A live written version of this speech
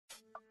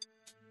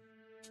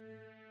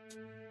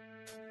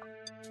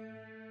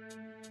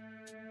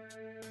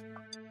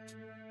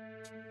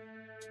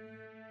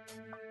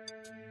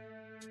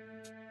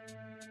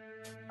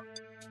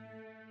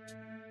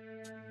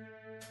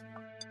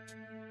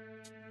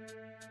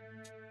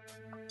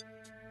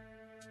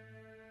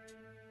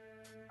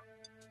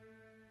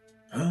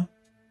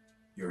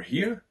You're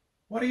here?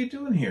 What are you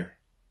doing here?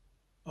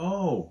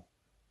 Oh,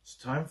 it's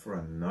time for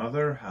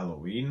another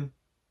Halloween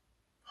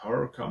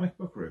horror comic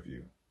book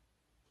review.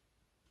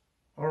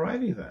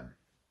 Alrighty then.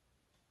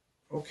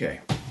 Okay,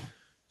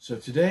 so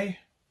today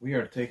we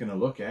are taking a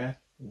look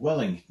at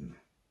Wellington.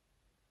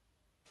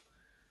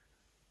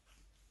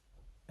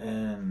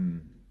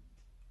 And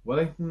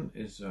Wellington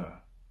is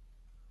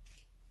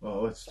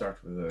well, let's start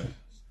with the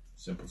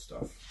simple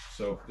stuff.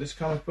 So this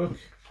comic book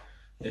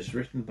is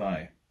written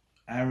by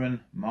Aaron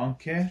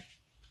Mahnke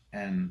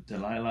and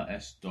Delilah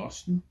S.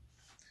 Dawson.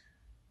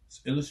 It's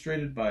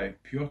illustrated by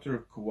Piotr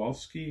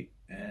Kowalski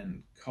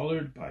and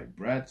colored by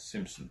Brad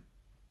Simpson.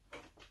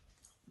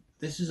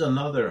 This is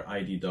another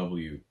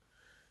IDW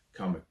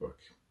comic book.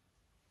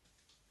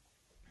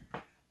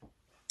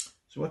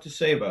 So what to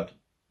say about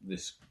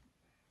this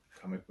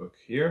comic book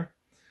here?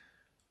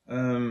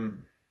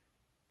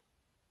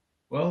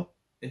 Well,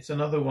 it's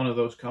another one of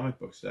those comic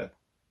books that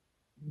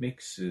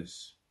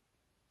mixes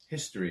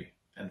history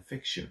and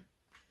fiction.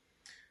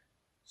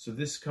 So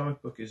this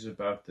comic book is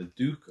about the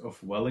Duke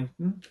of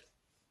Wellington,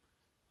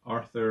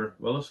 Arthur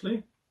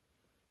Wellesley.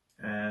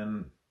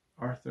 And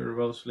Arthur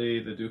Wellesley,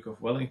 the Duke of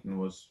Wellington,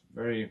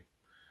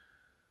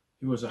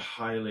 he was a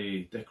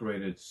highly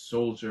decorated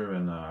soldier,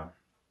 and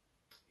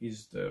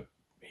he's the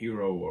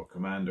hero or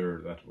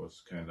commander that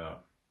was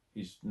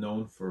he's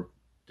known for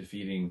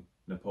defeating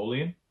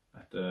Napoleon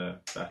at the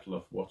Battle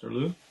of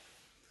Waterloo.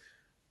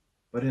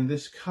 But in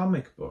this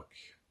comic book,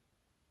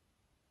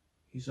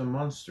 he's a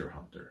monster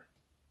hunter.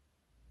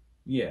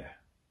 Yeah,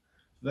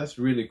 that's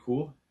really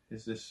cool.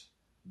 Is this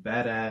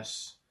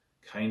badass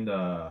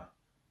kinda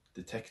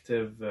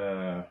detective?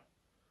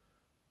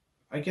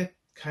 I get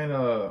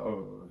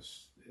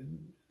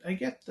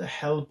the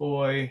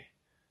Hellboy,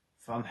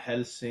 Van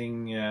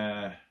Helsing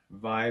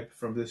vibe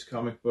from this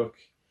comic book.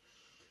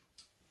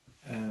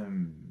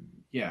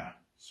 Yeah,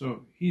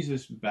 so he's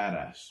this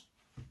badass,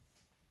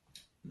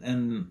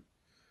 and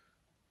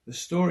the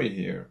story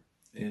here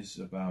is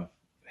about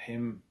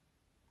him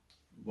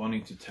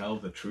wanting to tell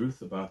the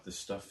truth about the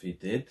stuff he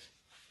did.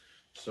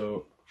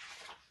 So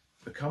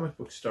the comic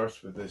book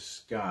starts with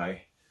this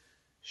guy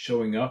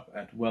showing up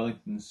at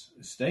Wellington's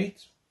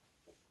estate,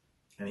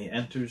 and he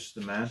enters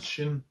the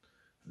mansion,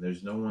 and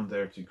there's no one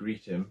there to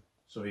greet him,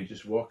 so he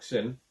just walks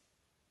in,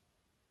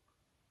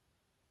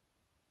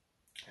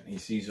 and he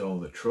sees all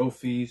the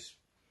trophies,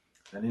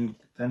 and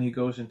then he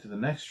goes into the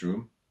next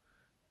room,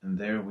 and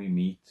there we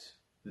meet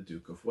the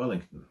Duke of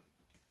Wellington.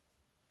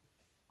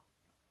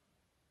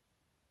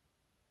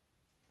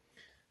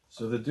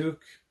 So the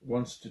Duke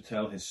wants to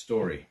tell his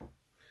story,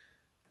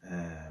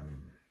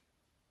 and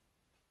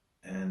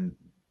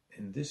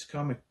in this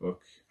comic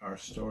book our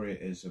story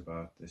is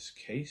about this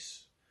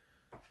case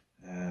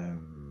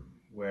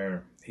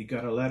where he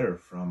got a letter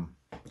from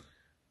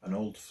an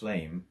old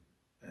flame,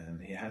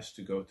 and he has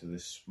to go to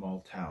this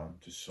small town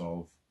to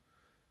solve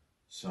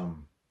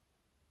some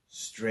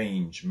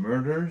strange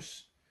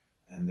murders,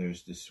 and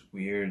there's this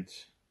weird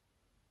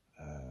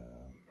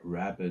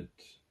rabid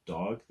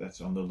dog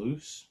that's on the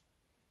loose,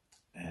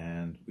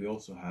 and we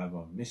also have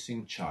a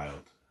missing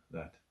child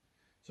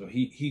so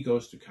he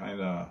goes to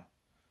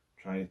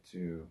try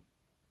to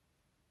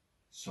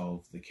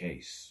solve the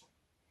case.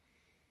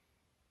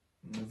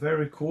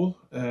 Very cool.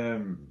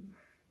 I'm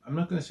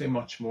not going to say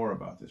much more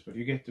about this, but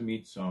you get to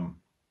meet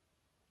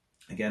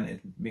again,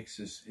 it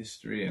mixes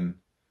history and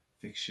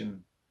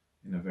fiction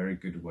in a very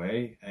good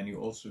way, and you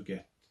also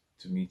get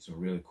to meet some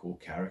really cool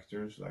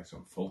characters, like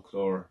some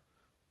folklore,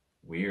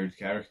 weird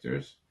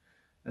characters.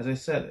 As I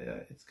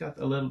said,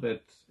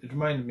 it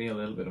reminded me a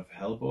little bit of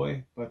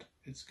Hellboy, but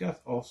it's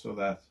got also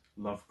that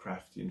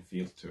Lovecraftian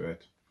feel to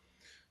it.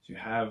 So you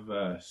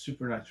have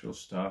supernatural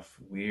stuff,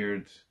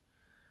 weird,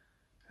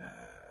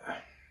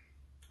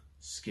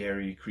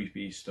 scary,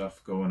 creepy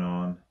stuff going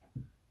on,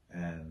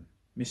 and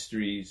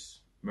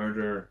mysteries,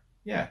 murder.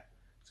 Yeah,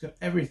 it's got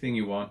everything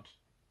you want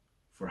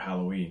for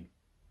Halloween.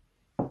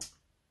 I'm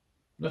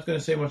not going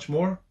to say much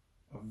more.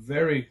 A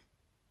very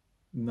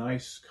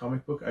nice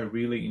comic book. I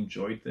really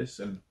enjoyed this,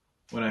 and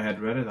when I had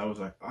read it I was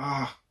like,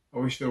 I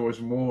wish there was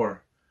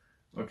more.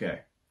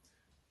 Okay,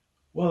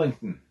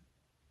 Wellington,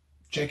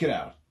 check it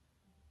out.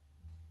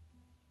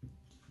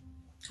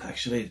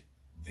 Actually,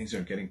 things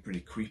are getting pretty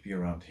creepy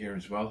around here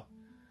as well.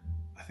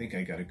 I think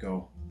I gotta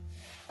go.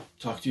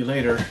 Talk to you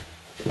later.